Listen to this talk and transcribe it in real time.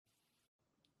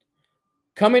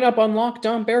Coming up on Locked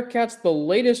On Bearcats, the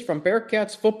latest from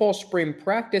Bearcats football spring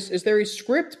practice is there a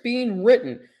script being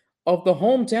written of the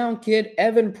hometown kid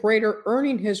Evan Prater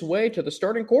earning his way to the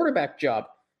starting quarterback job.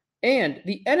 And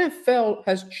the NFL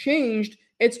has changed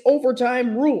its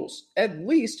overtime rules, at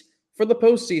least for the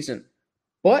postseason.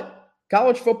 But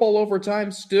college football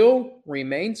overtime still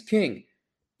remains king.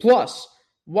 Plus,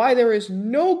 why there is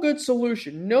no good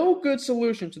solution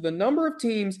to the number of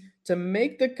teams to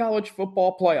make the college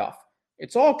football playoff.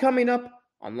 It's all coming up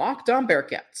on Locked On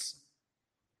Bearcats.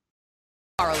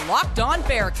 Our Locked On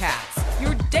Bearcats,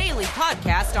 your daily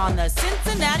podcast on the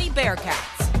Cincinnati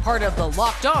Bearcats, part of the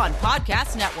Locked On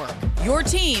Podcast Network, your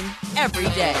team every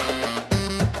day.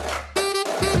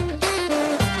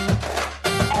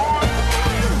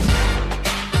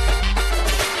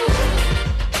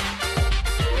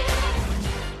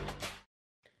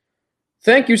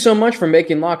 Thank you so much for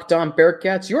making Locked On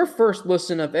Bearcats your first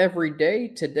listen of every day.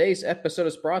 Today's episode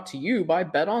is brought to you by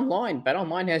BetOnline.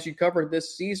 BetOnline has you covered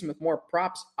this season with more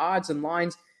props, odds, and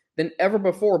lines than ever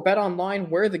before. BetOnline,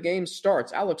 where the game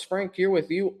starts. Alex Frank here with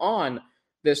you on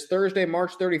this Thursday,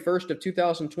 March 31st of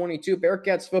 2022.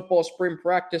 Bearcats football spring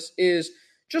practice is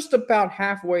just about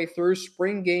halfway through.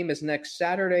 Spring game is next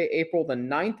Saturday, April the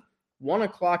 9th, 1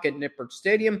 o'clock at Nippert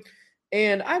Stadium.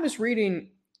 And I was reading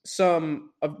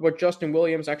some of what Justin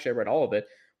Williams, actually I read all of it,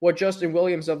 what Justin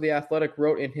Williams of The Athletic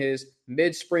wrote in his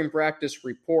mid-spring practice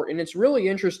report. And it's really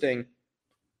interesting,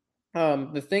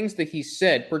 the things that he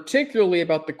said, particularly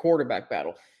about the quarterback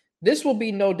battle. This will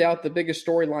be no doubt the biggest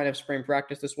storyline of spring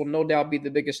practice. This will no doubt be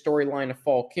the biggest storyline of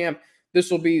fall camp.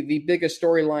 This will be the biggest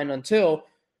storyline until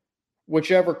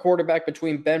whichever quarterback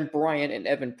between Ben Bryant and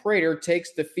Evan Prater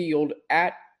takes the field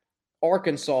at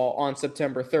Arkansas on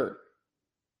September 3rd.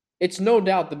 It's no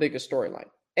doubt the biggest storyline.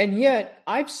 And yet,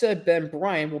 I've said Ben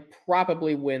Bryant will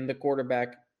probably win the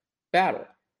quarterback battle.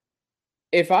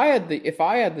 If I had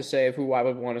to say of who I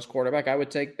would want as quarterback, I would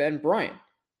take Ben Bryant.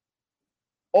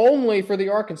 Only for the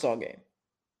Arkansas game.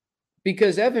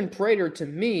 Because Evan Prater, to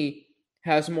me,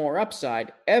 has more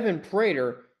upside. Evan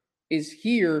Prater is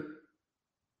here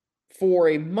for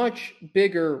a much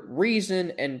bigger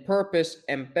reason and purpose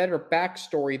and better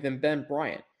backstory than Ben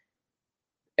Bryant.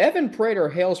 Evan Prater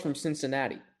hails from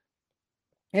Cincinnati.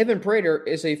 Evan Prater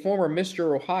is a former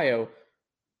Mr.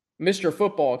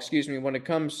 Football,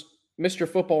 Mr.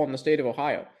 Football in the state of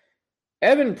Ohio.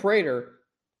 Evan Prater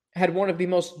had one of the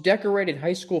most decorated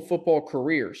high school football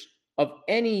careers of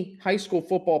any high school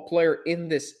football player in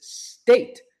this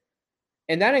state.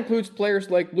 And that includes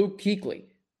players like Luke Kuechly,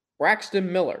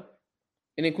 Braxton Miller.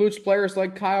 It includes players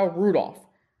like Kyle Rudolph.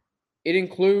 It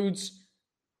includes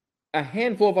a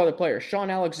handful of other players, Sean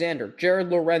Alexander, Jared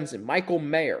Lorenzen, Michael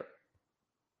Mayer.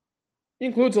 It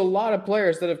includes a lot of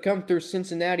players that have come through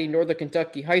Cincinnati, Northern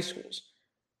Kentucky high schools.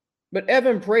 But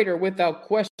Evan Prater, without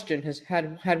question, has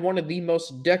had one of the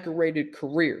most decorated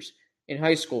careers in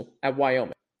high school at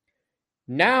Wyoming.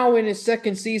 Now in his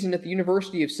second season at the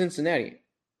University of Cincinnati.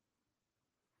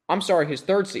 His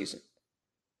third season.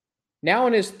 Now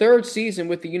in his third season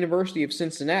with the University of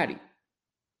Cincinnati.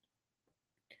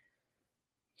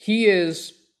 He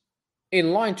is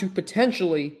in line to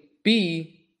potentially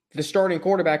be the starting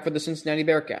quarterback for the Cincinnati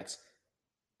Bearcats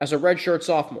as a redshirt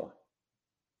sophomore.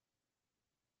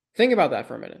 Think about that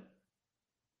for a minute.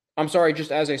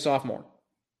 Just as a sophomore.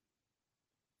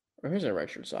 Or here's a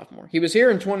redshirt sophomore. He was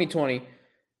here in 2020.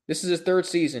 This is his third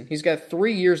season. He's got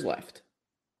 3 years left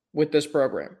with this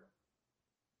program.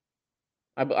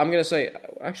 I'm going to say,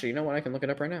 actually, you know what? I can look it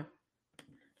up right now.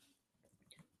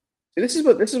 This is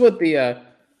what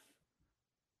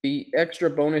the extra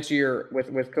bonus year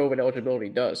with COVID eligibility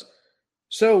does.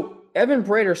 So Evan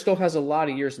Prater still has a lot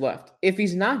of years left. If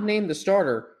he's not named the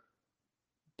starter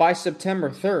by September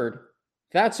 3rd,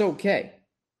 that's okay.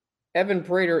 Evan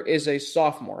Prater is a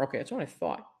sophomore. Okay, that's what I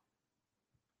thought.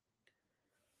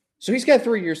 So he's got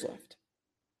 3 years left.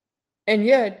 And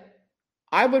yet,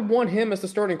 I would want him as the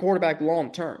starting quarterback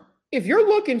long term. If you're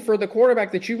looking for the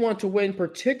quarterback that you want to win,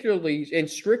 particularly and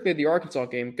strictly the Arkansas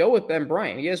game, go with Ben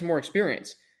Bryant. He has more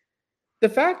experience. The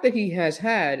fact that he has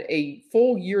had a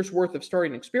full year's worth of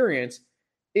starting experience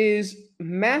is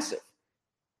massive.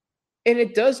 And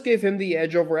it does give him the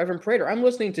edge over Evan Prater. I'm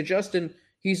listening to Justin.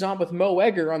 He's on with Mo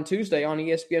Egger on Tuesday on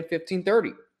ESPN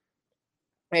 1530.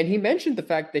 And he mentioned the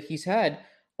fact that he's had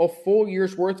a full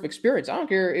year's worth of experience. I don't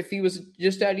care if he was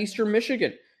just at Eastern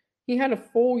Michigan. He had a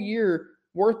full year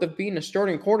worth of being a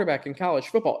starting quarterback in college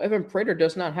football. Evan Prater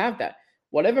does not have that.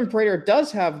 What Evan Prater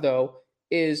does have, though,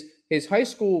 is his high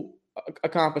school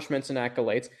accomplishments and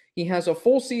accolades. He has a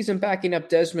full season backing up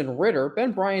Desmond Ridder.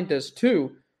 Ben Bryant does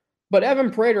too. But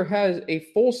Evan Prater has a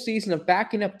full season of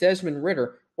backing up Desmond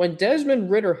Ridder when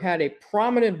Desmond Ridder had a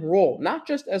prominent role, not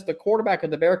just as the quarterback of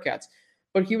the Bearcats,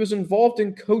 but he was involved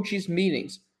in coaches'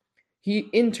 meetings. He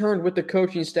interned with the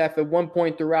coaching staff at one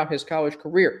point throughout his college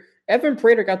career. Evan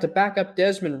Prater got to back up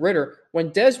Desmond Ridder when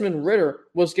Desmond Ridder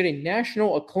was getting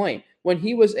national acclaim, when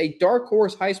he was a dark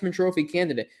horse Heisman Trophy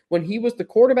candidate, when he was the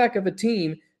quarterback of a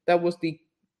team that was the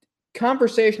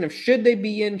conversation of should they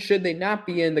be in, should they not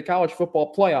be in the college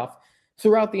football playoff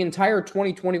throughout the entire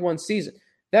 2021 season.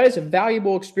 That is a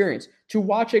valuable experience to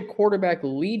watch a quarterback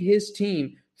lead his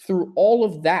team through all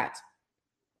of that,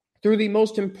 through the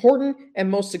most important and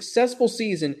most successful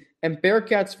season in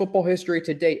Bearcats football history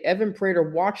to date. Evan Prater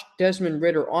watched Desmond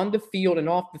Ridder on the field and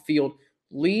off the field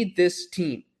lead this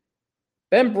team.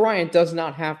 Ben Bryant does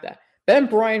not have that. Ben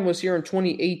Bryant was here in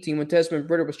 2018 when Desmond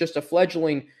Ridder was just a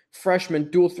fledgling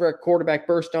freshman dual-threat quarterback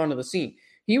burst onto the scene.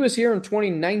 He was here in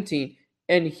 2019,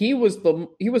 and he was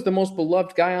the most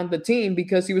beloved guy on the team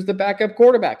because he was the backup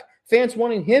quarterback. Fans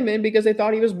wanted him in because they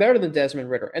thought he was better than Desmond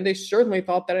Ridder, and they certainly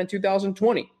thought that in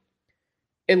 2020,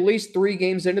 at least 3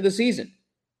 games into the season.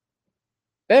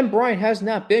 Ben Bryant has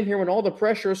not been here when all the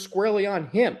pressure is squarely on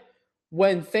him.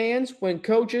 When fans, when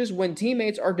coaches, when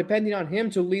teammates are depending on him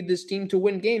to lead this team to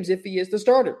win games if he is the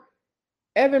starter.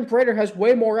 Evan Prater has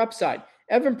way more upside.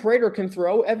 Evan Prater can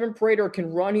throw. Evan Prater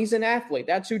can run. He's an athlete.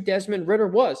 That's who Desmond Ridder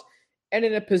was. And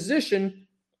in a position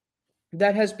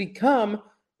that has become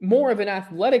more of an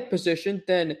athletic position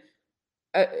than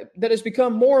that has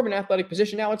become more of an athletic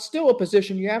position. Now, it's still a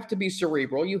position you have to be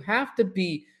cerebral. You have to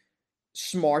be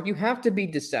smart. You have to be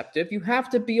deceptive. You have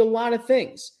to be a lot of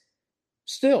things.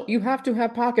 Still, you have to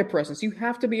have pocket presence. You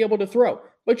have to be able to throw,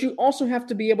 but you also have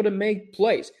to be able to make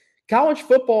plays. College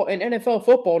football and NFL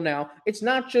football now, it's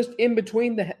not just in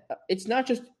between the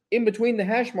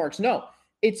hash marks. No,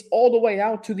 it's all the way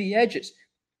out to the edges.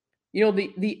 You know,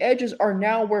 the edges are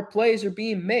now where plays are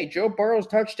being made. Joe Burrow's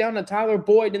touchdown to Tyler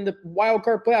Boyd in the wild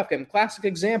card playoff game, classic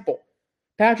example.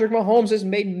 Patrick Mahomes has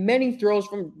made many throws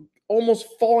from almost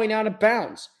falling out of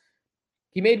bounds.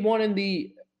 He made one in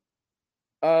the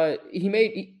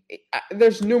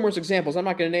there's numerous examples. I'm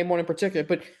not going to name one in particular,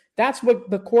 but that's what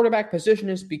the quarterback position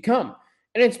has become.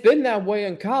 And it's been that way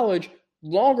in college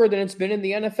longer than it's been in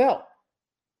the NFL.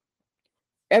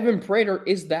 Evan Prater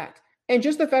is that. And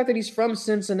just the fact that he's from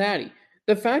Cincinnati,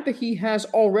 the fact that he has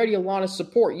already a lot of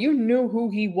support, you knew who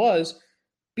he was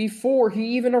before he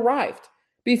even arrived,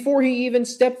 before he even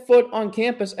stepped foot on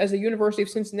campus as a University of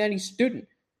Cincinnati student.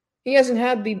 He hasn't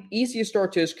had the easiest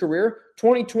start to his career.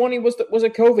 2020 was a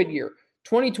COVID year.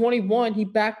 2021, he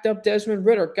backed up Desmond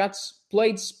Ridder,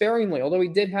 played sparingly, although he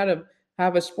did have a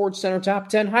SportsCenter top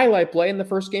 10 highlight play in the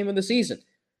first game of the season.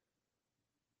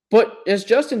 But as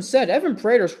Justin said, Evan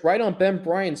Prater's right on Ben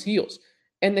Bryant's heels,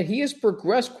 and that he has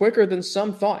progressed quicker than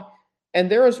some thought. And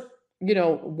there is,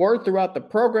 word throughout the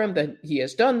program that he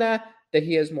has done that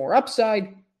he has more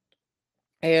upside,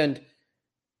 and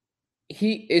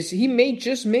he may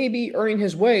just maybe earning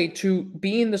his way to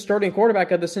being the starting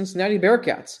quarterback of the Cincinnati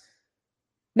Bearcats.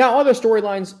 Now, other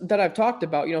storylines that I've talked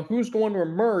about, who's going to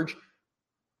emerge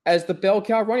as the bell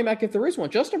cow running back if there is one.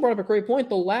 Justin brought up a great point.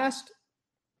 The last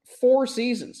 4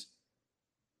 seasons,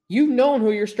 you've known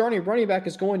who your starting running back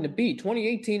is going to be.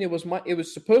 2018, it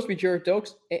was supposed to be Jared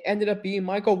Dokes. It ended up being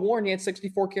Michael Warren. He had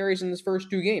 64 carries in his first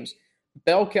 2 games.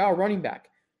 Bell cow running back.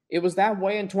 It was that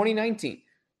way in 2019.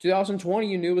 2020,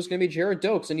 you knew it was going to be Jared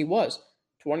Dokes, and he was.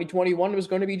 2021, it was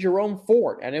going to be Jerome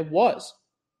Ford, and it was.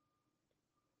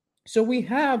 So we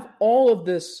have all of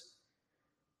this.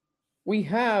 We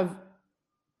have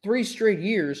 3 straight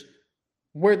years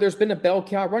where there's been a bell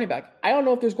cow running back. I don't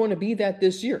know if there's going to be that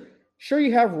this year. Sure,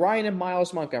 you have Ryan and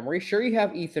Miles Montgomery. Sure, you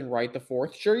have Ethan Wright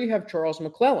IV. Sure, you have Charles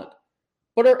McClelland.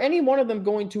 But are any one of them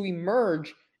going to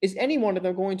emerge? Is any one of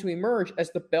them going to emerge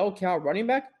as the bell cow running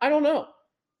back? I don't know.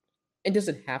 And does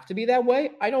it have to be that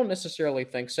way? I don't necessarily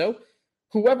think so.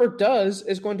 Whoever does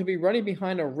is going to be running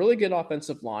behind a really good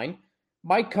offensive line.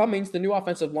 Mike Cummings, the new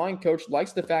offensive line coach,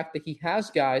 likes the fact that he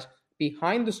has guys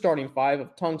behind the starting 5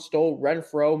 of Tunstall,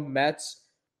 Renfro, Metz,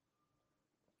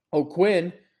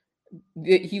 O'Quinn.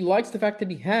 He likes the fact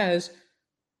that he has,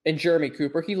 and Jeremy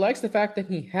Cooper, he likes the fact that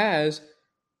he has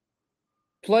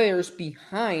players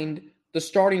behind the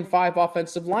starting 5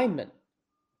 offensive linemen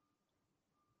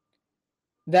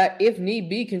that, if need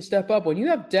be, can step up. When you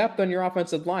have depth on your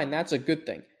offensive line, that's a good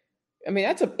thing. I mean,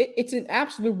 it's an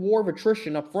absolute war of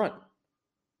attrition up front.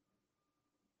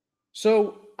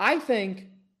 So I think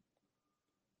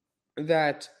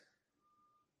that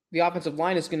the offensive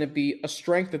line is going to be a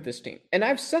strength of this team. And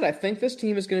I've said I think this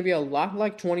team is going to be a lot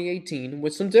like 2018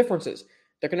 with some differences.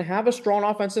 They're going to have a strong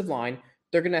offensive line,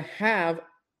 They're going to have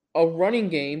a running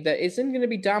game that isn't going to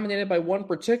be dominated by one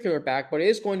particular back, but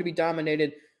is going to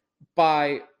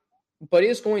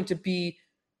be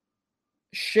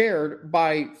shared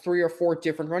by 3 or 4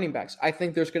 different running backs. I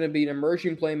think there's going to be an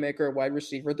emerging playmaker at wide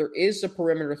receiver. There is a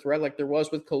perimeter threat like there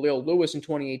was with Khalil Lewis in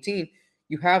 2018.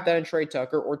 You have that in Trey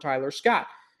Tucker or Tyler Scott.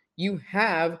 You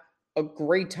have a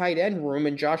great tight end room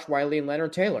in Josh Wiley and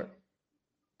Leonard Taylor.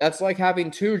 That's like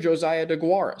having 2 Josiah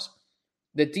DeGuaras.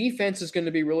 The defense is going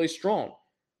to be really strong.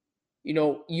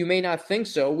 You may not think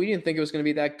so. We didn't think it was going to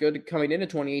be that good coming into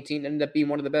 2018 and ended up being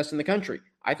one of the best in the country.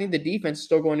 I think the defense is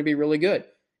still going to be really good.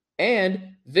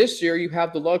 And this year, you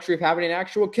have the luxury of having an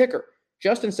actual kicker.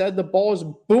 Justin said the ball is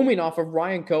booming off of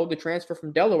Ryan Coe, the transfer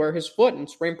from Delaware, his foot in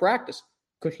spring practice.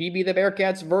 Could he be the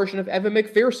Bearcats' version of Evan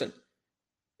McPherson?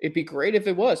 It'd be great if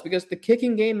it was, because the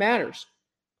kicking game matters.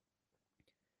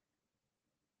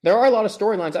 There are a lot of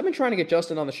storylines. I've been trying to get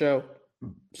Justin on the show,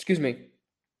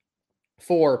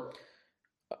 for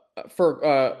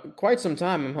quite some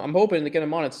time. I'm hoping to get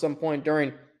him on at some point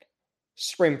during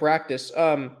spring practice.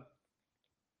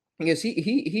 Because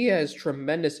he has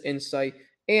tremendous insight,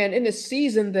 and in a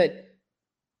season that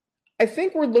I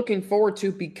think we're looking forward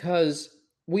to because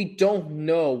we don't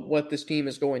know what this team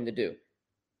is going to do.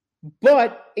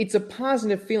 But it's a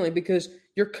positive feeling because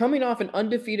you're coming off an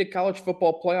undefeated college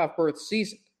football playoff berth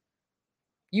season.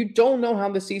 You don't know how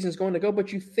the season is going to go,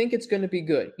 but you think it's going to be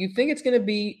good. You think it's going to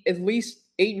be at least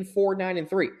 8-4,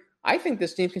 9-3. I think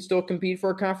this team can still compete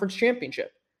for a conference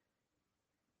championship.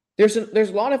 There's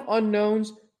a lot of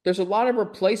unknowns. There's a lot of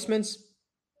replacements.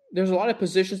 There's a lot of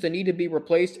positions that need to be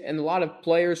replaced and a lot of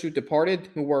players who departed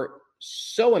who were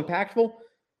so impactful.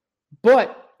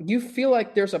 But you feel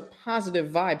like there's a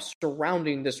positive vibe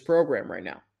surrounding this program right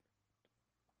now.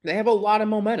 They have a lot of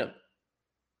momentum.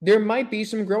 There might be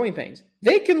some growing pains.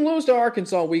 They can lose to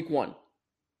Arkansas week 1.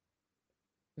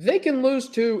 They can lose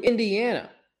to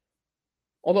Indiana.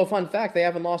 Although, fun fact, they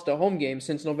haven't lost a home game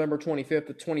since November 25th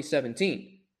of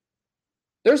 2017.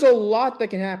 There's a lot that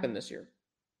can happen this year.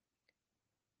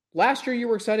 Last year, you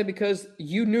were excited because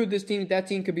you knew that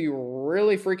team could be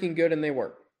really freaking good, and they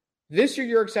were. This year,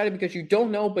 you're excited because you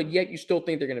don't know, but yet you still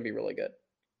think they're going to be really good.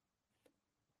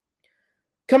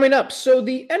 Coming up, so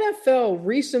the NFL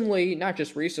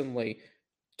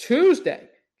Tuesday,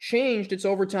 changed its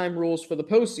overtime rules for the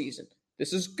postseason.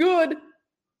 This is good,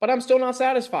 but I'm still not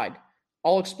satisfied.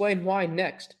 I'll explain why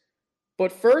next.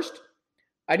 But first,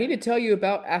 I need to tell you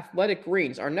about Athletic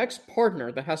Greens, our next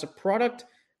partner that has a product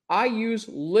I use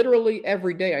literally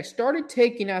every day. I started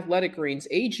taking Athletic Greens,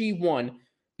 AG1,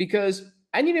 because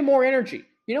I needed more energy.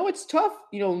 It's tough,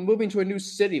 moving to a new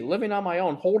city, living on my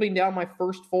own, holding down my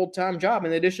first full-time job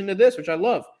in addition to this, which I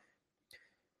love.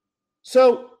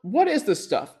 So, what is this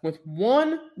stuff? With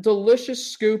one delicious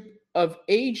scoop of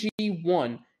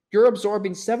AG1, you're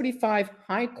absorbing 75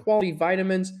 high-quality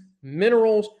vitamins,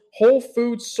 minerals, whole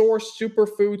food source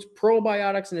superfoods,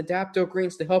 probiotics, and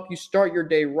adaptogens to help you start your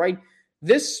day right.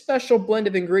 This special blend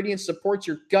of ingredients supports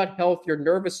your gut health, your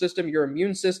nervous system, your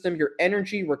immune system, your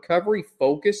energy, recovery,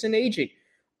 focus, and aging.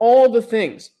 All the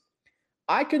things.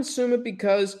 I consume it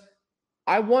because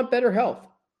I want better health.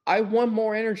 I want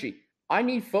more energy. I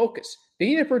need focus.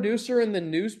 Being a producer in the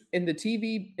news, in the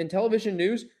TV and television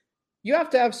news, you have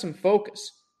to have some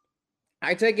focus.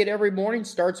 I take it every morning,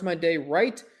 starts my day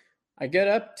right. I get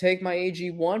up, take my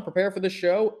AG1, prepare for the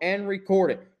show, and record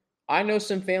it. I know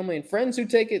some family and friends who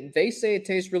take it. They say it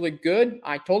tastes really good.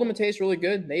 I told them it tastes really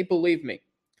good. They believe me.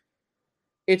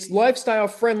 It's lifestyle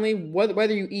friendly,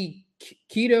 whether you eat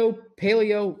keto,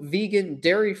 paleo, vegan,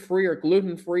 dairy-free, or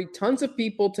gluten-free. Tons of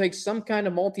people take some kind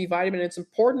of multivitamin. It's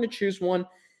important to choose one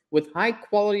with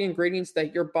high-quality ingredients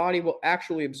that your body will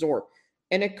actually absorb.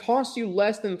 And it costs you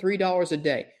less than $3 a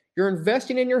day. You're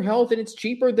investing in your health, and it's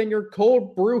cheaper than your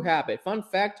cold brew habit. Fun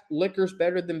fact, liquor's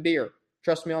better than beer.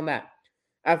 Trust me on that.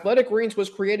 Athletic Greens was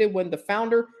created when the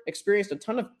founder experienced a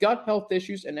ton of gut health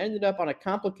issues and ended up on a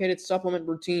complicated supplement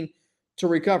routine to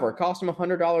recover. It cost him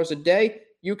 $100 a day.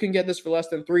 You can get this for less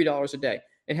than $3 a day.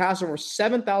 It has over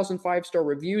 7,000 five-star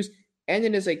reviews, and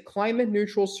it is a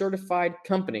climate-neutral certified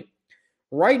company.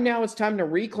 Right now, it's time to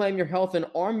reclaim your health and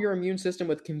arm your immune system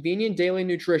with convenient daily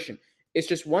nutrition. It's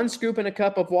just one scoop in a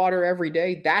cup of water every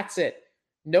day. That's it.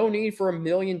 No need for a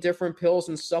million different pills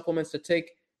and supplements to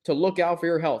take to look out for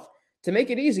your health. To make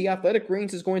it easy, Athletic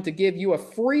Greens is going to give you a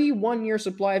free 1-year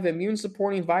supply of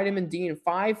immune-supporting vitamin D and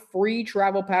 5 free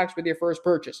travel packs with your first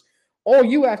purchase. All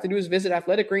you have to do is visit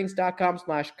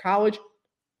athleticgreens.com/college.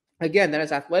 Again, that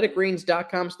is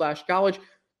athleticgreens.com/college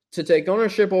to take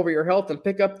ownership over your health and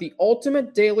pick up the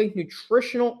ultimate daily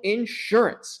nutritional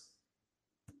insurance.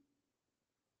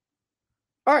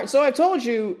 All right, so I told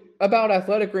you about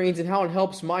Athletic Greens and how it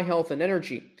helps my health and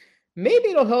energy. Maybe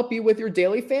it'll help you with your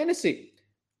daily fantasy.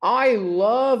 I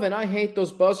love and I hate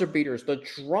those buzzer beaters, the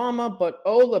drama, but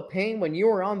oh, the pain when you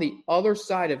are on the other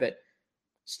side of it.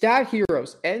 Stat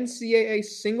Heroes NCAA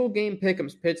single game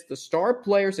pick'ems pits the star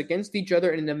players against each other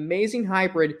in an amazing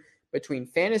hybrid between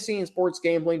fantasy and sports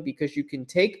gambling because you can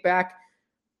take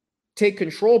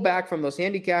control back from those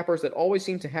handicappers that always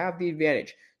seem to have the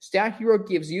advantage. Stat Hero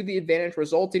gives you the advantage,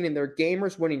 resulting in their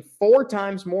gamers winning 4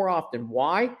 times more often.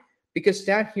 Why? Because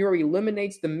Stat Hero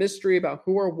eliminates the mystery about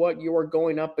who or what you are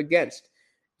going up against.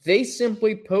 They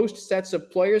simply post sets of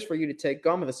players for you to take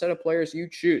on with a set of players you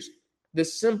choose. The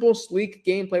simple, sleek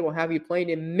gameplay will have you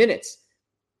playing in minutes.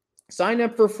 Sign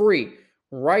up for free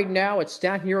right now at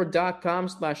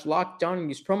stathero.com/lockdown and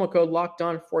use promo code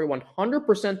LOCKDOWN for a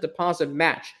 100% deposit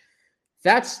match.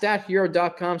 That's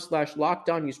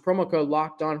stathero.com/lockdown. Use promo code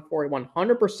LOCKDOWN for a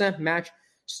 100% match.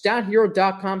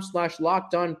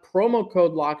 Stathero.com/lockdown. Promo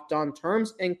code LOCKDOWN.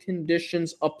 Terms and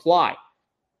conditions apply.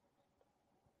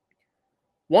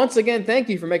 Once again, thank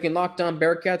you for making Locked On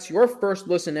Bearcats your first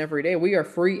listen every day. We are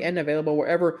free and available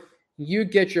wherever you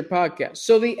get your podcast.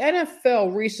 So the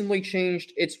NFL recently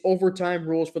changed its overtime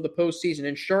rules for the postseason,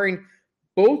 ensuring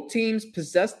both teams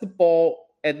possess the ball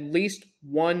at least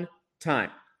one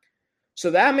time.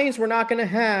 So that means we're not going to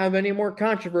have any more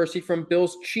controversy from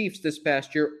Bills Chiefs this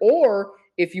past year, or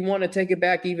if you want to take it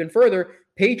back even further,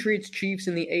 Patriots Chiefs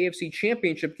in the AFC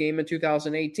Championship game in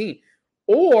 2018.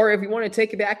 Or if you want to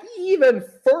take it back even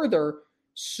further,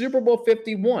 Super Bowl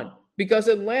 51, because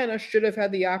Atlanta should have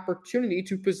had the opportunity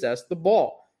to possess the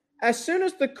ball. As soon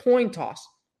as the coin toss,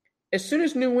 as soon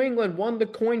as New England won the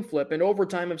coin flip in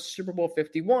overtime of Super Bowl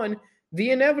 51,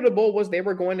 the inevitable was they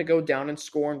were going to go down and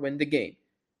score and win the game.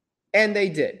 And they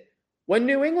did. When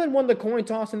New England won the coin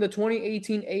toss in the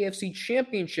 2018 AFC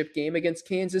Championship game against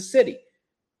Kansas City,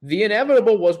 the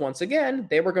inevitable was once again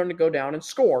they were going to go down and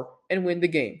score and win the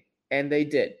game. And they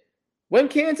did. When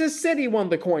Kansas City won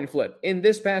the coin flip in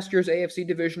this past year's AFC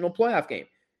divisional playoff game,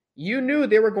 you knew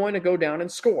they were going to go down and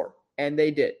score, and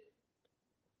they did.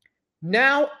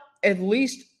 Now, at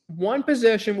least one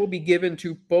possession will be given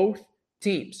to both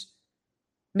teams.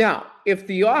 Now, if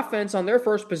the offense on their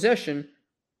first possession,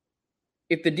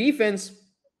 if the defense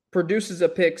produces a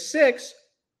pick six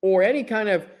or any kind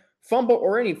of fumble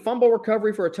or any fumble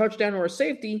recovery for a touchdown or a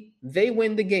safety, they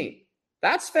win the game.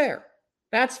 That's fair.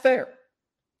 That's fair.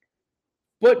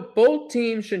 But both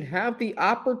teams should have the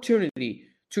opportunity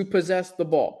to possess the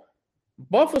ball.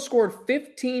 Buffalo scored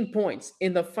 15 points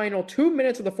in the final 2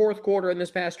 minutes of the fourth quarter in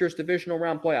this past year's divisional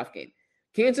round playoff game.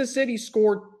 Kansas City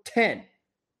scored 10,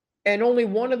 and only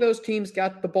one of those teams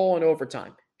got the ball in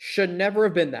overtime. Should never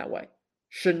have been that way.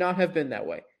 Should not have been that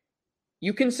way.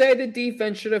 You can say the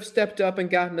defense should have stepped up and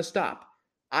gotten a stop.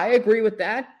 I agree with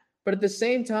that, but at the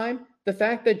same time, the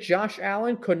fact that Josh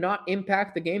Allen could not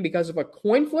impact the game because of a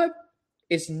coin flip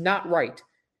is not right,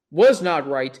 was not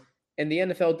right, and the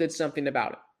NFL did something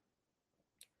about it.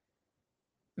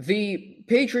 The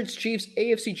Patriots-Chiefs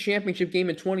AFC Championship game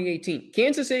in 2018,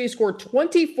 Kansas City scored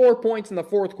 24 points in the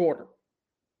fourth quarter,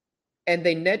 and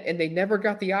they never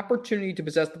got the opportunity to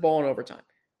possess the ball in overtime.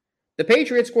 The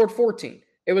Patriots scored 14.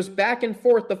 It was back and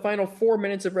forth the final 4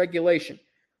 minutes of regulation.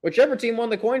 Whichever team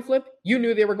won the coin flip, you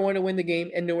knew they were going to win the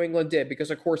game, and New England did, because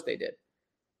of course they did.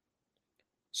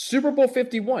 Super Bowl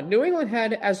 51, New England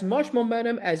had as much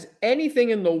momentum as anything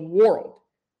in the world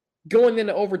going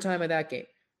into overtime of that game.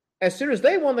 As soon as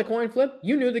they won the coin flip,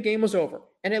 you knew the game was over,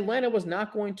 and Atlanta was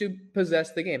not going to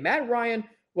possess the game. Matt Ryan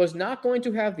was not going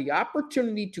to have the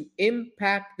opportunity to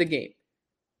impact the game,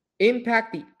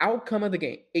 impact the outcome of the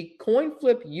game. A coin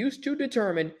flip used to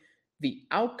determine the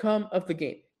outcome of the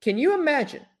game. Can you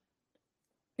imagine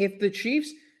if the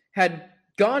Chiefs had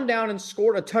gone down and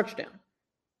scored a touchdown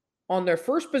on their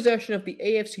first possession of the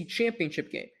AFC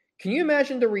Championship game? Can you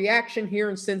imagine the reaction here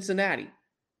in Cincinnati?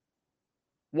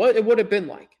 What it would have been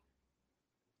like?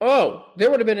 Oh, there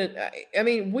would have been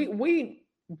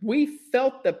we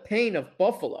felt the pain of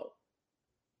Buffalo.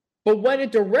 But when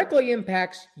it directly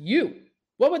impacts you,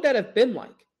 what would that have been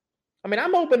like? I mean,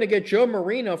 I'm hoping to get Joe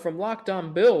Marino from Locked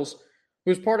On Bills,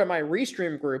 who's part of my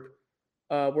Restream group,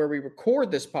 where we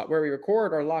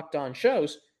record our Locked On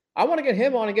shows. I want to get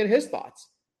him on and get his thoughts,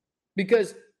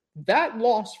 because that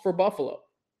loss for Buffalo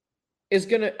is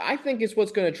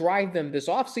what's going to drive them this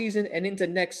offseason and into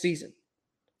next season.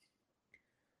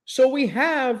 So we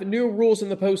have new rules in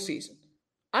the postseason.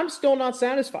 I'm still not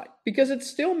satisfied, because it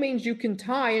still means you can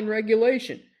tie in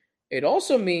regulation. It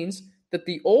also means that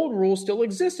the old rules still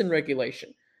exist in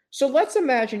regulation. So let's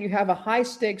imagine you have a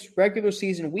high-stakes regular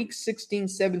season Week 16,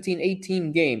 17,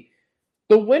 18 game.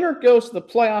 The winner goes to the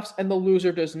playoffs and the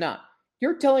loser does not.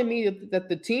 You're telling me that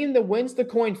the team that wins the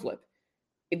coin flip,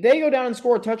 if they go down and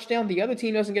score a touchdown, the other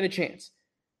team doesn't get a chance.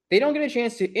 They don't get a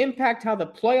chance to impact how the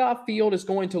playoff field is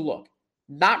going to look.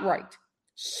 Not right.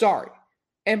 Sorry.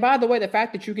 And by the way, the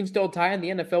fact that you can still tie in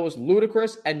the NFL is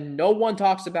ludicrous, and no one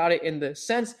talks about it in the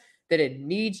sense that it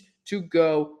needs to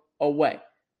go away.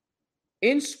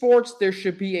 In sports, there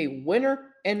should be a winner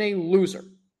and a loser.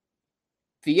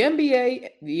 The NBA,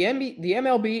 the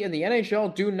MLB, and the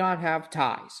NHL do not have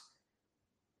ties.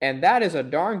 And that is a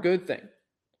darn good thing.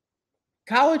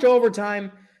 College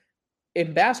overtime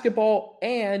in basketball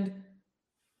and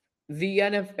the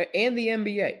NFL and the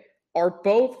NBA are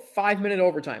both 5-minute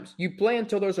overtimes. You play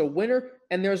until there's a winner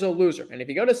and there's a loser. And if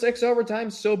you go to 6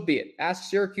 overtimes, so be it. Ask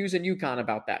Syracuse and UConn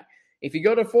about that. If you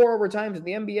go to 4 overtimes in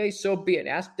the NBA, so be it.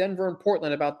 Ask Denver and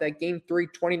Portland about that Game 3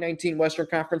 2019 Western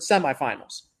Conference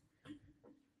semifinals.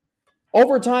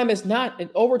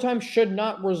 Overtime should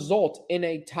not result in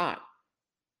a tie.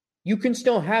 You can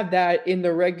still have that in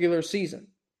the regular season.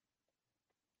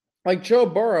 Like Joe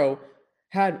Burrow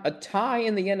had a tie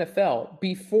in the NFL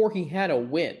before he had a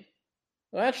win.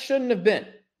 Well, that shouldn't have been.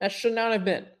 That should not have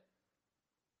been.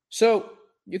 So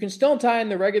you can still tie in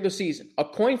the regular season. A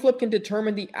coin flip can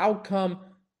determine the outcome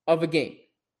of a game.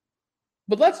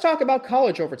 But let's talk about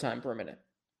college overtime for a minute.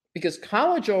 Because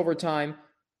college overtime,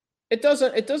 it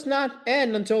does not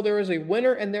end until there is a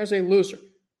winner and there's a loser.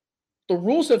 The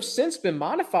rules have since been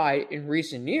modified in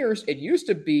recent years. It used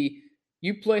to be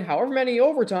you play however many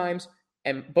overtimes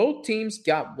and both teams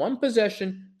got one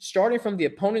possession starting from the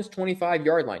opponent's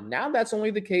 25-yard line. Now that's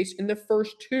only the case in the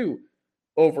first 2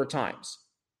 overtimes.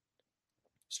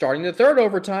 Starting the third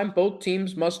overtime, both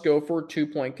teams must go for a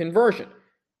 2-point conversion.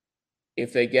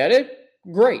 If they get it,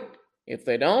 great. If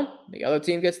they don't, the other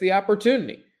team gets the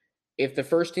opportunity. If the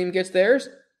first team gets theirs,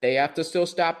 they have to still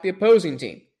stop the opposing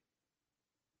team.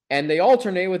 And they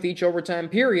alternate with each overtime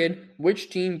period, which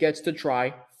team gets to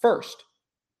try first.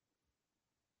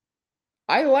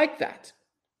 I like that.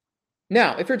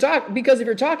 Now, if you're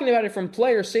talking about it from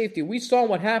player safety, we saw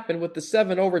what happened with the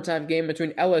 7 overtime game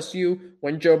between LSU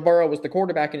when Joe Burrow was the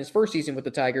quarterback in his first season with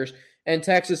the Tigers and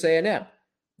Texas A&M.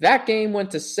 That game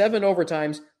went to 7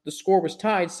 overtimes. The score was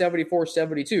tied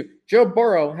 74-72. Joe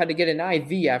Burrow had to get an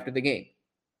IV after the game.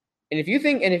 And if he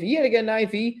had to get an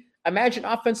IV, imagine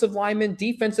offensive linemen,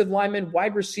 defensive linemen,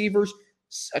 wide receivers,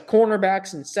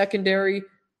 cornerbacks, and secondary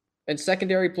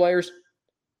players.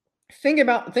 Think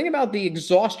about the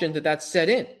exhaustion that's set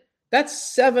in.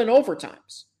 That's 7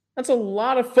 overtimes. That's a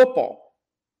lot of football.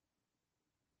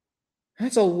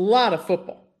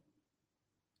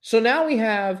 So now we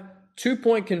have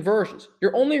 2-point conversions.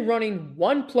 You're only running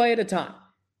one play at a time.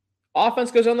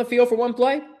 Offense goes on the field for one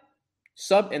play,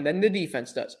 and then the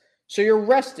defense does. So you're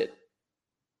rested.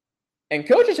 And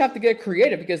coaches have to get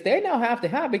creative because they now have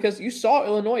to because you saw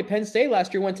Illinois, Penn State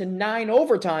last year went to 9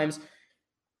 overtimes,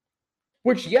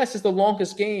 which, yes, is the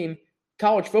longest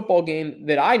college football game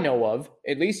that I know of,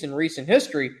 at least in recent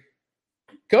history.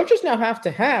 Coaches now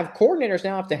coordinators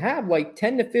now have to have like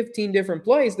 10 to 15 different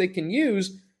plays they can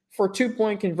use for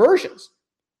 2-point conversions.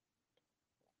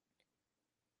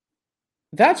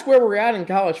 That's where we're at in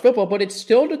college football, but it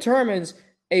still determines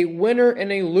a winner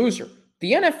and a loser.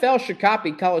 The NFL should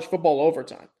copy college football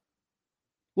overtime.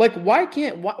 Like, why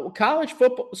college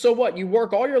football? So what? You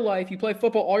work all your life, you play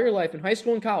football all your life in high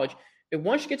school and college, and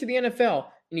once you get to the NFL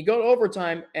and you go to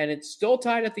overtime and it's still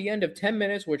tied at the end of 10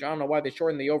 minutes, which I don't know why they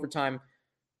shorten the overtime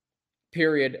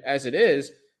period as it is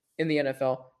in the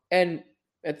NFL, and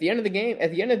at the end of the game,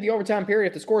 at the end of the overtime period,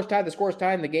 if the score is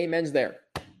tied, and the game ends there.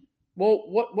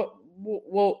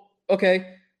 Well,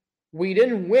 okay, we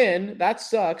didn't win. That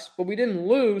sucks, but we didn't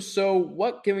lose. So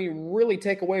what can we really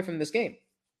take away from this game?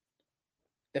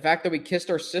 The fact that we kissed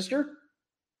our sister?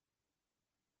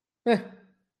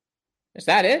 Is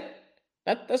that it?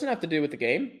 That doesn't have to do with the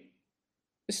game.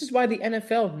 This is why the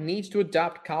NFL needs to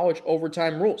adopt college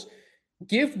overtime rules.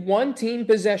 Give one team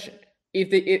possession.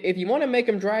 If you want to make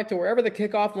them drive to wherever the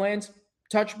kickoff lands,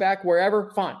 touchback, wherever,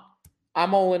 fine.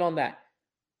 I'm all in on that.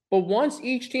 But once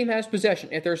each team has possession,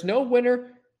 if there's no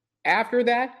winner after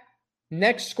that,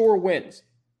 next score wins.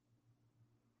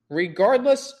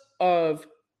 Regardless of,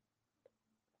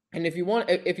 and if you want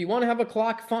to have a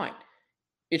clock, fine.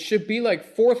 It should be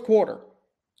like fourth quarter,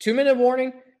 2-minute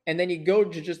warning, and then you go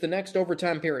to just the next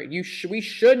overtime period. We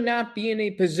should not be in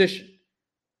a position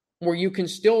where you can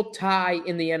still tie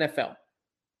in the NFL.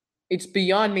 It's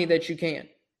beyond me that you can.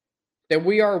 That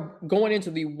we are going into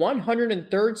the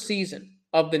 103rd season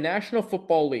of the National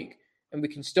Football League, and we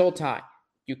can still tie.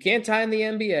 You can't tie in the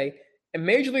NBA, and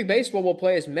Major League Baseball will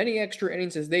play as many extra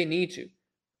innings as they need to.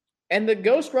 And the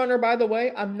Ghost Runner, by the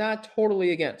way, I'm not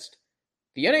totally against.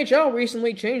 The NHL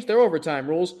recently changed their overtime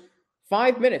rules.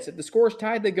 5 minutes. If the score's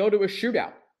tied, they go to a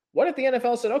shootout. What if the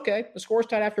NFL said, okay, the score's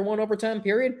tied after one overtime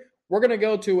period? We're going to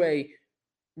go to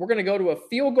a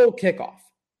field goal kickoff.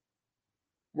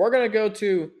 We're going to go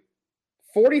to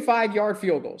 45-yard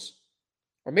field goals,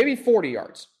 or maybe 40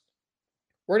 yards.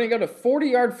 We're going to go to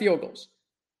 40-yard field goals,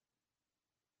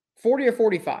 40 or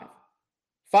 45.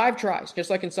 5 tries, just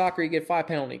like in soccer, you get 5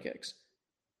 penalty kicks.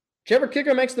 Whichever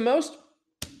kicker makes the most,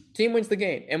 team wins the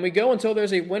game. And we go until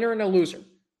there's a winner and a loser.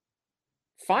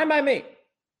 Fine by me.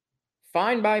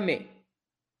 Fine by me.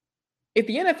 If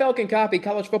the NFL can copy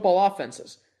college football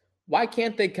offenses, why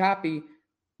can't they copy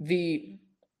the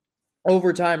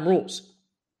overtime rules?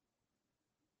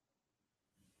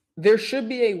 There should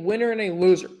be a winner and a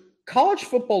loser. College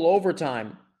football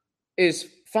overtime is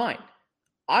fine.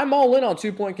 I'm all in on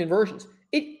 2-point conversions.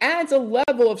 It adds a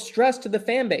level of stress to the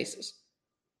fan bases.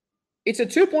 It's a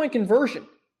 2-point conversion.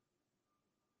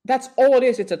 That's all it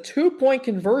is. It's a 2-point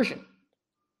conversion.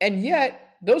 And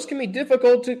yet, those can be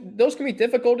difficult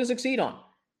to succeed on.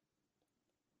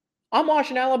 I'm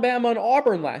watching Alabama and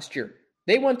Auburn last year.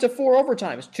 They went to 4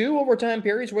 overtimes, 2 overtime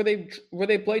periods where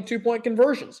they played 2-point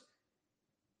conversions.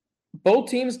 Both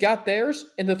teams got theirs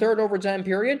in the 3rd overtime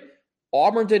period.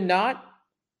 Auburn did not.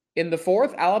 In the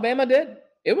 4th, Alabama did.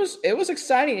 It was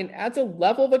exciting and adds a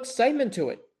level of excitement to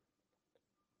it.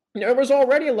 There was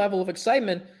already a level of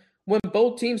excitement when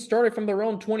both teams started from their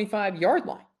own 25-yard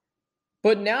line.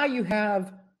 But now you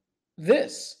have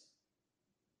this,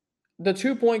 the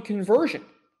 2-point conversion.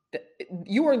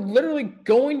 You are literally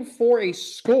going for a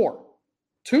score.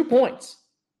 2 points.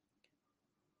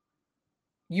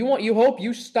 You hope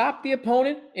you stop the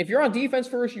opponent. If you're on defense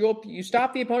first, you hope you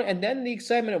stop the opponent, and then the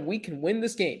excitement of we can win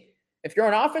this game. If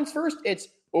you're on offense first, it's,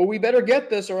 we better get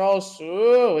this or else,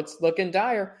 it's looking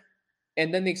dire.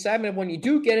 And then the excitement of when you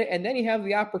do get it, and then you have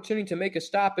the opportunity to make a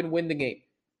stop and win the game.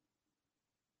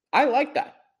 I like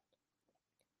that.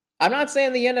 I'm not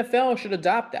saying the NFL should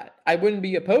adopt that. I wouldn't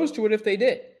be opposed to it if they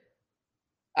did.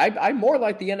 I more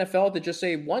like the NFL to just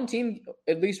say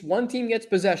at least one team gets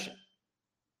possession.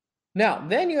 Now,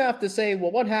 then you have to say,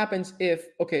 well, what happens if,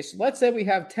 okay, so let's say we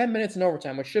have 10 minutes in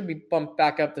overtime, which should be bumped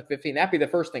back up to 15. That'd be the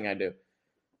first thing I do.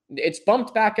 It's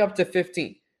bumped back up to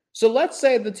 15. So let's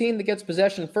say the team that gets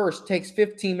possession first takes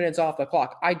 15 minutes off the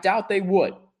clock. I doubt they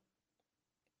would.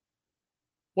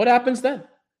 What happens then?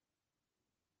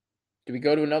 Do we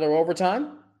go to another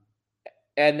overtime?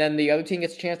 And then the other team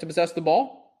gets a chance to possess the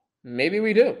ball? Maybe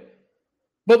we do.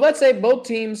 But let's say both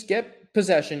teams get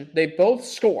possession. They both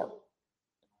score.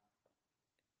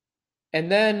 And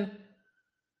then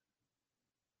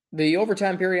the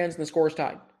overtime period ends and the score is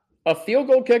tied. A field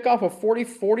goal kickoff of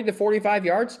 40 to 45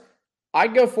 yards,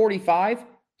 I'd go 45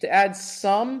 to add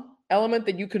some element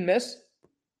that you could miss.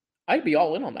 I'd be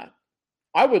all in on that.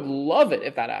 I would love it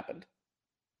if that happened.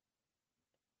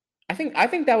 I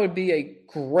think that would be a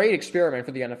great experiment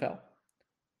for the NFL.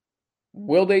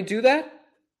 Will they do that?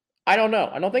 I don't know.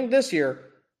 I don't think this year,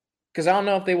 because I don't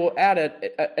know if they will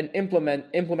add implement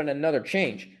another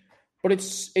change. But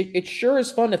it sure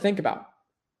is fun to think about.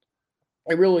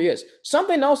 It really is.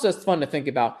 Something else that's fun to think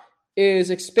about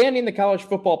is expanding the college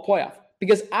football playoff.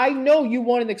 Because I know you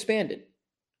want it expanded.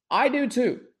 I do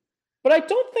too. But I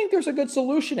don't think there's a good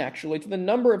solution, actually, to the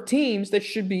number of teams that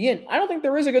should be in. I don't think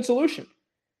there is a good solution.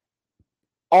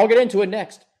 I'll get into it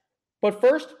next. But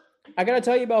first, I got to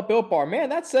tell you about Built Bar. Man,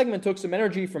 that segment took some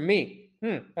energy from me.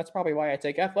 That's probably why I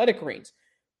take athletic greens.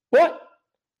 But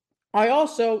I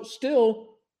also still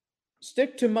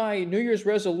stick to my New Year's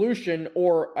resolution,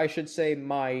 or I should say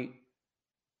my,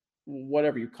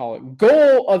 whatever you call it,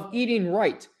 goal of eating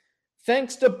right.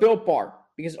 Thanks to Built Bar,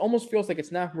 because it almost feels like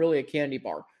it's not really a candy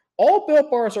bar. All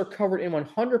Built Bars are covered in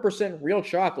 100% real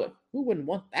chocolate. Who wouldn't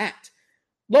want that?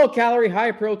 Low calorie,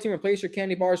 high protein. Replace your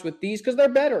candy bars with these because they're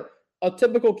better. A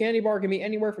typical candy bar can be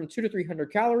anywhere from 200 to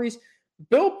 300 calories.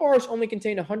 Built Bars only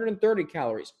contain 130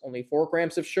 calories, only 4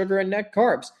 grams of sugar and net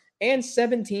carbs, and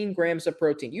 17 grams of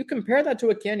protein. You compare that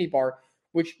to a candy bar,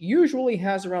 which usually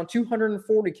has around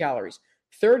 240 calories,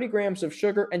 30 grams of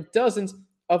sugar, and dozens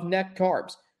of net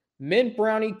carbs. Mint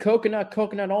brownie, coconut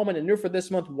almond, and new for this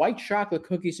month, white chocolate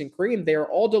cookies and cream. They are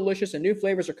all delicious, and new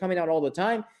flavors are coming out all the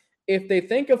time. If they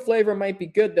think a flavor might be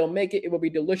good, they'll make it. It will be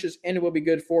delicious, and it will be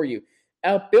good for you.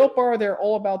 At Built Bar, they're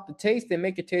all about the taste. They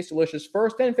make it taste delicious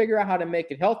first, then figure out how to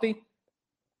make it healthy.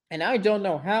 And I don't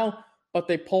know how, but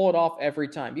they pull it off every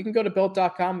time. You can go to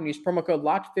Built.com and use promo code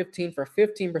LOCKED15 for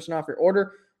 15% off your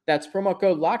order. That's promo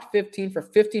code LOCKED15 for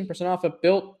 15% off at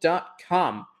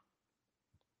Built.com.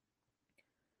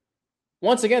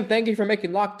 Once again, thank you for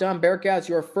making Locked On Bearcats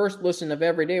your first listen of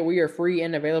every day. We are free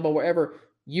and available wherever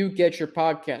you get your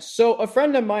podcasts. So a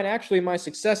friend of mine, actually my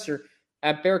successor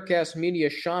at Bearcats Media,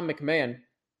 Sean McMahon,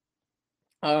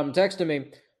 texted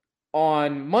me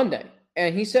on Monday,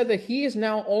 and he said that he is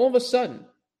now all of a sudden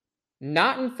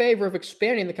not in favor of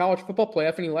expanding the college football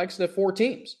playoff, and he likes the 4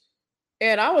 teams.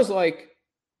 And I was like,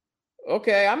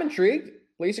 okay, I'm intrigued.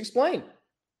 Please explain.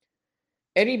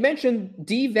 And he mentioned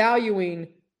devaluing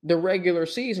the regular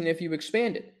season if you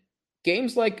expand it.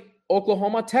 Games like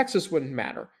Oklahoma, Texas wouldn't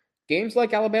matter. Games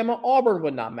like Alabama, Auburn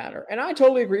would not matter. And I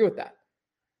totally agree with that.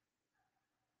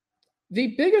 The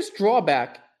biggest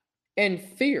drawback and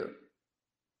fear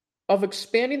of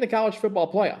expanding the college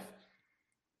football playoff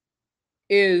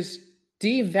is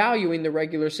devaluing the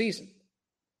regular season.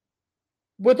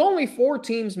 With only 4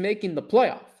 teams making the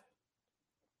playoff,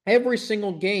 every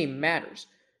single game matters.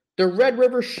 The Red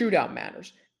River Shootout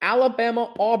matters.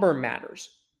 Alabama, Auburn matters.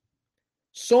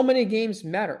 So many games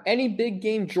matter. Any big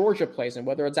game Georgia plays in,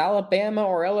 whether it's Alabama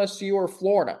or LSU or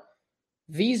Florida,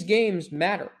 these games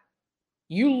matter.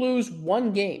 You lose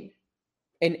one game,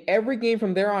 and every game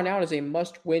from there on out is a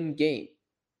must-win game.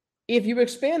 If you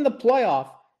expand the playoff,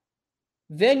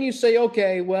 then you say,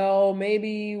 okay, well,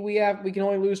 maybe we can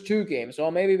only lose 2 games.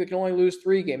 Well, maybe we can only lose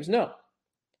 3 games. No.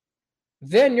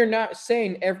 Then you're not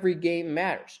saying every game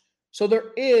matters. So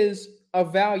there is a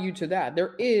value to that.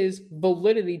 There is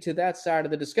validity to that side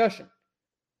of the discussion.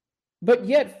 But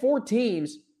yet 4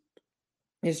 teams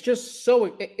is just so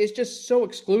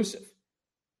exclusive.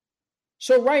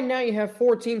 So right now you have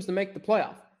 4 teams to make the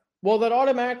playoff. Well, that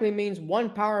automatically means one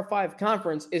Power 5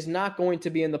 conference is not going to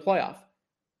be in the playoff.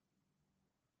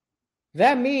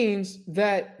 That means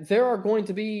that there are going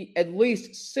to be at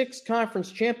least 6 conference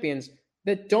champions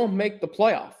that don't make the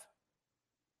playoff.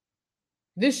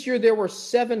 This year, there were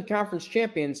 7 conference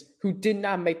champions who did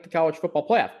not make the college football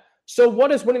playoff. So what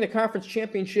does winning the conference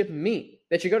championship mean?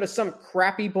 That you go to some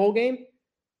crappy bowl game?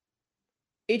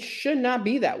 It should not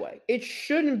be that way. It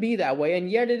shouldn't be that way, and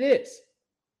yet it is.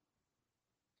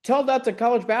 Tell that to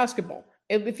college basketball.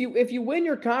 If you win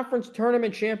your conference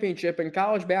tournament championship in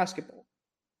college basketball,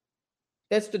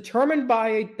 that's determined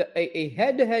by a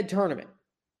head-to-head tournament.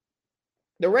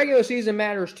 The regular season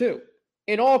matters too,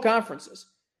 in all conferences.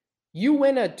 You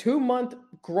win a 2-month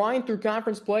grind through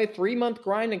conference play, 3-month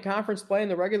grind in conference play in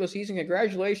the regular season,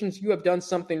 congratulations, you have done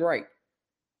something right.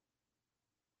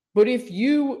 But if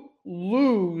you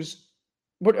win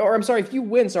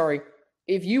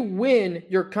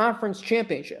your conference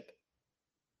championship,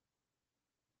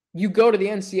 you go to the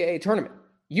NCAA tournament.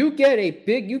 You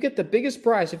get the biggest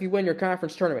prize if you win your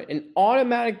conference tournament, an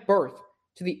automatic berth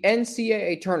to the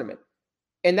NCAA tournament.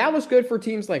 And that was good for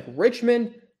teams like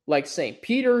Richmond, like St.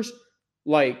 Peter's,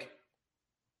 like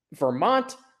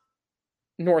Vermont,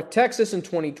 North Texas in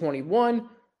 2021.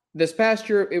 This past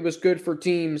year, it was good for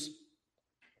teams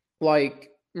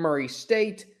like Murray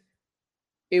State.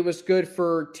 It was good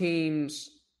for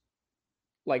teams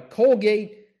like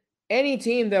Colgate. Any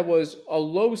team that was a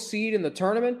low seed in the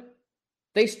tournament,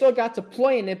 they still got to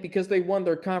play in it because they won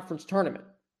their conference tournament.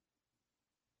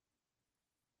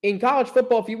 In college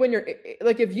football, if you win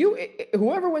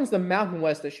whoever wins the Mountain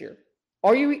West this year,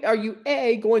 are you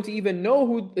A, going to even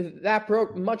know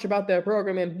much about that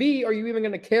program, and B, are you even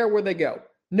going to care where they go?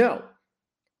 No.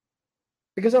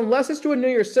 Because unless it's to a New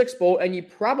Year's Six Bowl, and you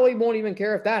probably won't even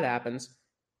care if that happens,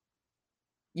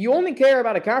 you only care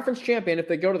about a conference champion if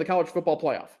they go to the college football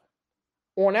playoff,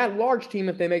 or an at-large team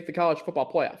if they make the college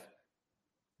football playoff.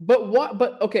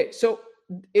 So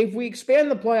if we expand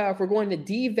the playoff, we're going to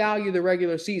devalue the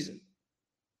regular season,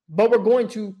 but we're going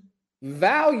to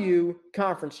value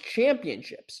conference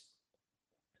championships.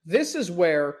 This is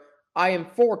where I am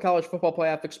for college football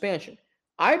playoff expansion.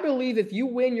 I believe if you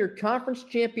win your conference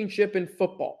championship in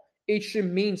football, it should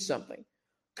mean something.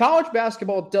 College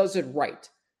basketball does it right.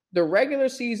 The regular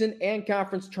season and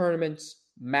conference tournaments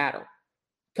matter.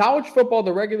 College football,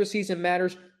 the regular season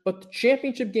matters, but the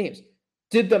championship games.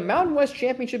 Did the Mountain West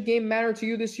championship game matter to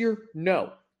you this year?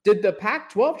 No. Did the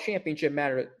Pac-12 championship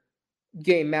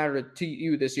game matter to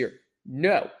you this year?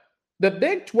 No. The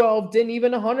Big 12 didn't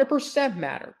even 100%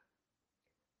 matter.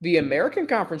 The American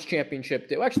Conference Championship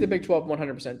did. Well, actually, the Big 12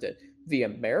 100% did. The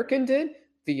American did.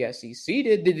 The SEC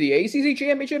did. Did the ACC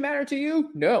championship matter to you?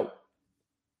 No.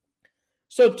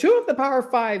 So 2 of the Power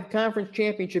 5 conference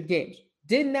championship games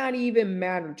did not even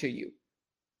matter to you.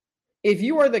 If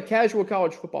you are the casual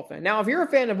college football fan. Now, if you're a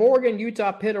fan of Oregon,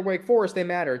 Utah, Pitt, or Wake Forest, they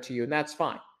matter to you, and that's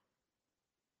fine.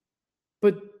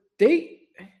 But they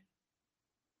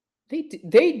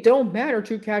don't matter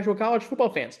to casual college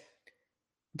football fans.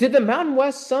 Did the Mountain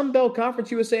West Sun Belt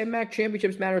Conference USA and MAC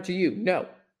championships matter to you? No,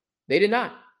 they did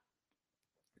not.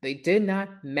 They did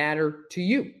not matter to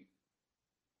you.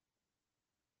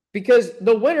 Because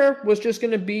the winner was just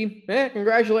going to be,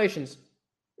 congratulations.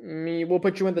 We'll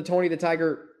put you in the Tony the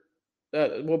Tiger,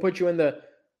 we'll put you in the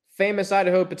famous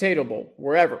Idaho Potato Bowl,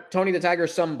 wherever. Tony the Tiger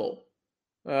Sun Bowl,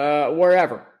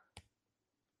 wherever.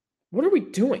 What are we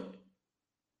doing?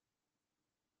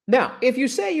 Now, if you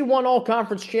say you want all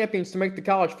conference champions to make the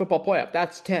college football playoff,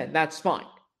 that's 10. That's fine.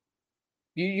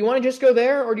 You want to just go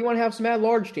there, or do you want to have some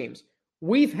at-large teams?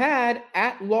 We've had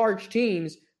at-large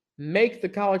teams make the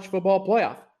college football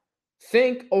playoff.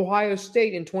 Think Ohio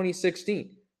State in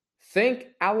 2016. Think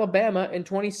Alabama in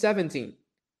 2017.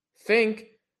 Think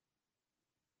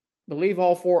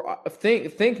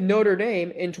Notre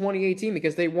Dame in 2018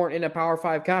 because they weren't in a Power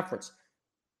 5 conference.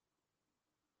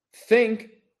 Think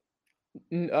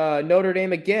Notre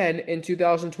Dame again in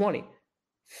 2020.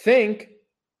 Think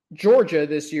Georgia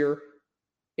this year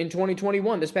in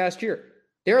 2021, this past year.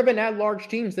 There have been at-large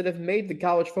teams that have made the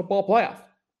college football playoff.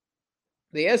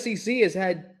 The SEC has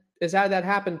had that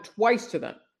happen twice to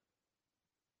them.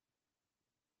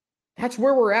 That's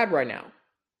where we're at right now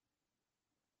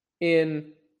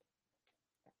in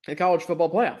the college football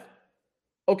playoff.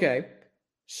 Okay,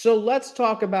 so let's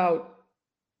talk about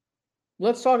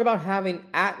having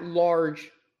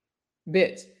at-large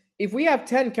bids. If we have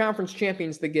 10 conference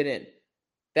champions that get in,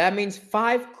 that means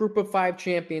 5 group of 5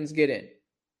 champions get in.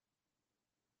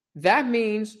 That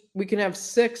means we can have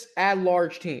 6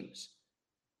 at-large teams.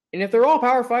 And if they're all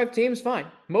Power 5 teams, fine.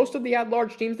 Most of the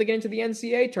at-large teams that get into the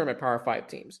NCAA tournament Power 5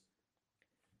 teams.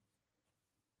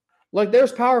 Like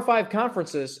there's Power 5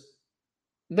 conferences.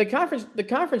 The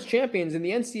conference champions in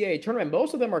the NCAA tournament,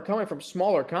 most of them are coming from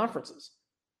smaller conferences.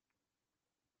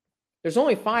 There's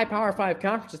only 5 Power 5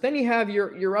 conferences. Then you have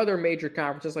your other major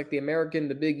conferences like the American,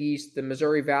 the Big East, the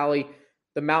Missouri Valley,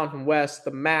 the Mountain West,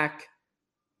 the MAC,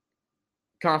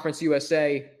 Conference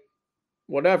USA,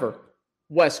 whatever,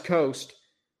 West Coast.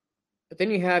 But then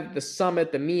you have the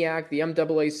Summit, the MEAC, the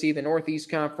MAAC, the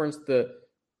Northeast Conference, the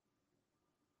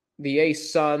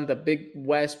ASUN, the Big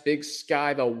West, Big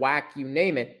Sky, the WAC, you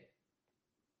name it.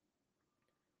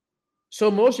 So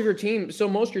most of your teams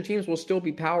will still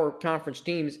be power conference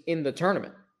teams in the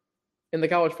tournament, in the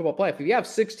college football playoff. If you have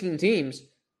 16 teams,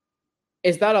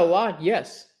 is that a lot?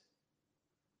 Yes.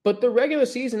 But the regular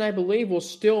season, I believe, will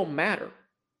still matter.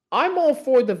 I'm all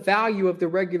for the value of the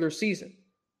regular season.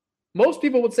 Most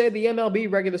people would say the MLB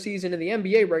regular season and the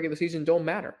NBA regular season don't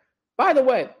matter. By the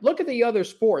way, look at the other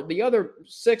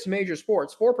 6 major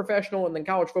sports, 4 professional and then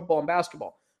college football and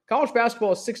basketball. College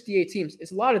basketball is 68 teams.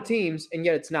 It's a lot of teams, and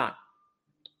yet it's not.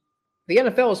 The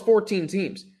NFL is 14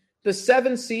 teams. The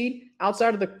 7 seed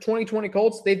outside of the 2020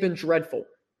 Colts, they've been dreadful.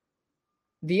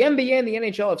 The NBA and the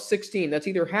NHL have 16. That's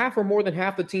either half or more than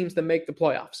half the teams that make the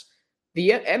playoffs. The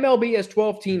MLB has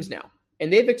 12 teams now,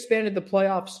 and they've expanded the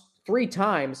playoffs 3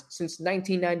 times since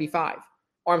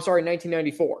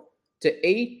 1994 to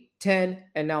 8, 10,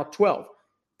 and now 12.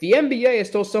 The NBA is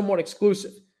still somewhat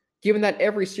exclusive, given that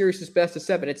every series is best of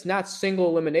 7. It's not single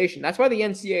elimination. That's why the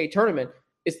NCAA tournament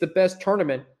is the best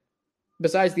tournament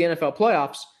besides the NFL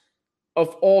playoffs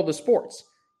of all the sports.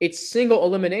 It's single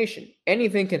elimination.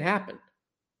 Anything can happen.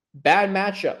 Bad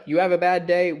matchup. You have a bad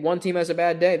day. One team has a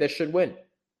bad day. That should win.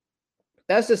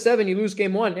 Best of 7. You lose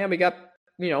game 1. Yeah, we got,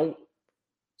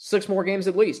 6 more games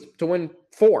at least to win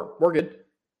 4. We're good.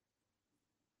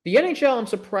 The NHL, I'm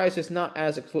surprised, is not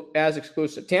as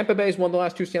exclusive. Tampa Bay's won the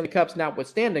last 2 Stanley Cups,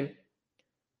 notwithstanding.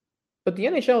 But the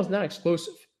NHL is not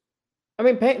exclusive. I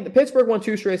mean, the Pittsburgh won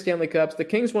 2 straight Stanley Cups. The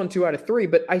Kings won 2 out of 3.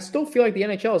 But I still feel like the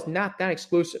NHL is not that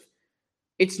exclusive.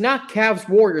 It's not Cavs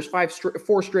Warriors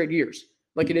 4 straight years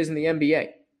like it is in the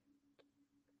NBA.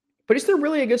 But is there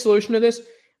really a good solution to this?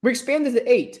 We expanded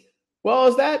to 8. Well,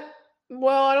 is that?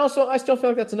 Well, I still feel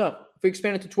like that's enough. If we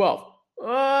expand it to 12.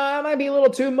 That might be a little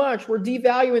too much. We're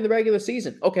devaluing the regular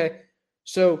season. Okay,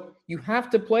 so you have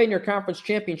to play in your conference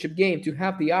championship game to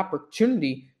have the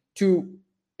opportunity to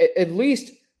at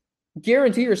least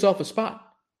guarantee yourself a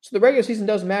spot. So the regular season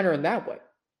does matter in that way.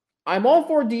 I'm all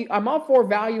for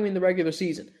valuing the regular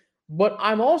season, but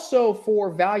I'm also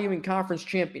for valuing conference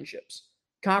championships,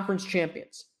 conference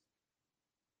champions.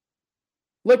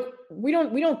 Look, we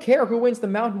don't care who wins the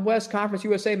Mountain West Conference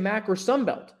USA, MAC, or Sun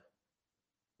Belt.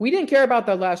 We didn't care about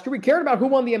that last year. We cared about who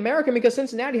won the American because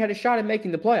Cincinnati had a shot at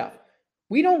making the playoff.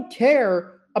 We don't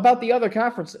care about the other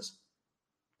conferences.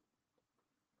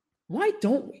 Why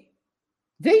don't we?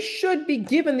 They should be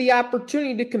given the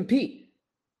opportunity to compete.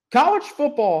 College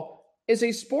football is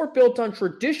a sport built on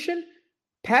tradition,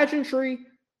 pageantry,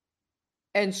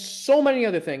 and so many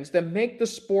other things that make the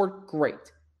sport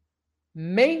great.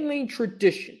 Mainly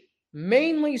tradition,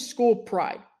 mainly school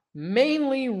pride,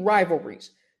 mainly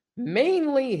rivalries,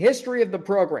 mainly history of the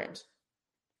programs.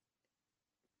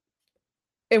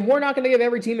 And we're not going to give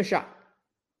every team a shot.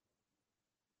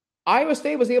 Iowa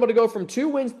State was able to go from 2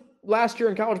 wins last year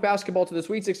in college basketball to the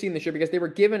Sweet 16 this year because they were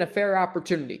given a fair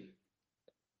opportunity.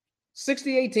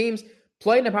 68 teams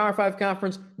played in a Power 5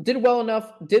 conference, did well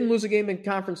enough, didn't lose a game in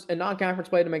conference and non-conference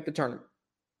play to make the tournament.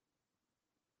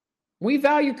 We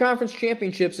value conference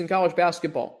championships in college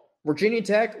basketball. Virginia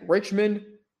Tech, Richmond,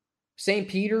 St.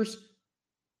 Peter's,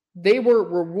 they were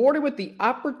rewarded with the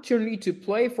opportunity to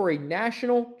play for a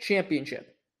national championship.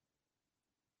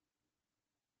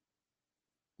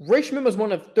 Richmond was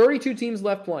one of 32 teams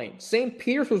left playing. St.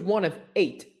 Peter's was one of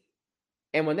 8.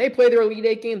 And when they played their Elite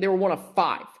 8 game, they were one of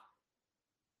 5.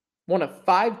 One of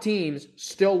 5 teams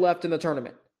still left in the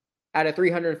tournament out of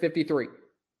 353.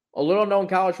 A little-known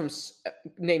college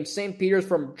named St. Peter's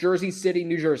from Jersey City,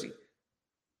 New Jersey.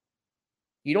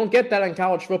 You don't get that in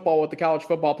college football with the college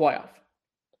football playoff.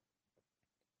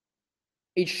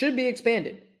 It should be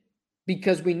expanded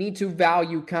because we need to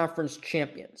value conference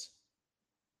champions.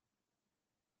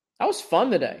 That was fun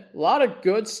today. A lot of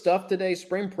good stuff today.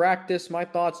 Spring practice, my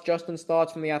thoughts, Justin's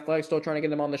thoughts from the Athletics. Still trying to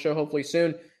get them on the show hopefully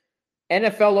soon.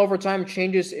 NFL overtime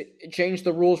changed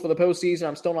the rules for the postseason.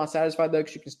 I'm still not satisfied though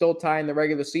because you can still tie in the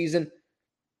regular season.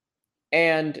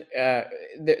 And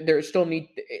there still need,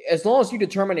 as long as you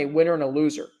determine a winner and a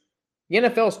loser, the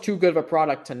NFL is too good of a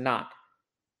product to not.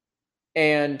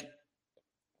 And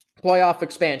playoff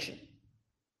expansion.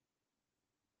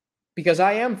 Because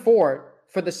I am for it.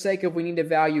 For the sake of we need to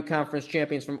value conference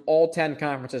champions from all 10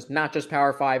 conferences, not just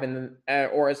Power 5,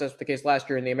 or as was the case last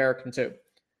year in the American 2.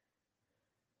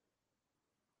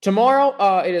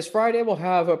 Tomorrow, it is Friday. We'll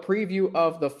have a preview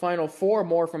of the Final Four,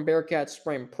 more from Bearcats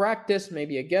spring practice,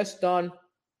 maybe a guest on.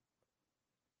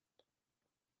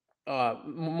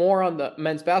 More on the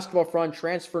men's basketball front,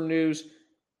 transfer news.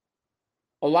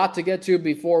 A lot to get to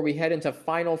before we head into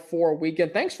Final Four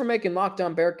weekend. Thanks for making Locked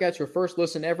On Bearcats your first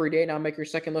listen every day. Now make your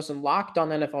second listen Locked On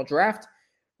NFL Draft.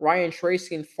 Ryan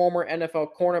Tracy and former NFL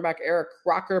cornerback Eric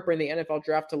Crocker bring the NFL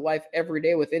Draft to life every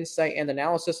day with insight and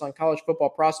analysis on college football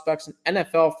prospects and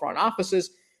NFL front offices.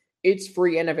 It's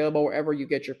free and available wherever you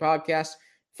get your podcasts.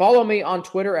 Follow me on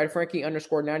Twitter at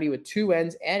Frankie_90 with 2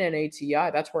 N's and an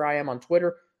ATI. That's where I am on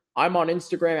Twitter. I'm on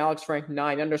Instagram,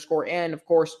 AlexFrank9_. And, of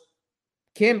course,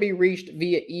 can be reached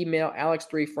via email,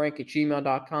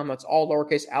 alex3frank@gmail.com. That's all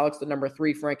lowercase,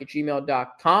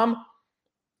 alex3frank@gmail.com.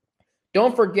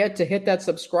 Don't forget to hit that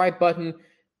subscribe button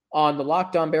on the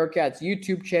Locked On Bearcats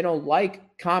YouTube channel.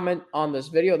 Like, comment on this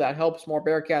video. That helps more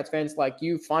Bearcats fans like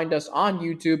you find us on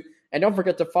YouTube. And don't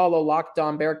forget to follow Locked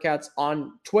On Bearcats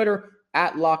on Twitter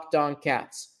at Locked On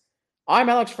Cats. I'm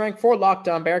Alex Frank for Locked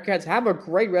On Bearcats. Have a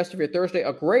great rest of your Thursday,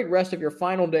 a great rest of your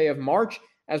final day of March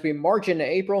as we march into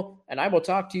April, and I will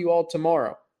talk to you all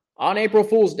tomorrow on April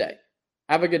Fool's Day.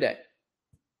 Have a good day.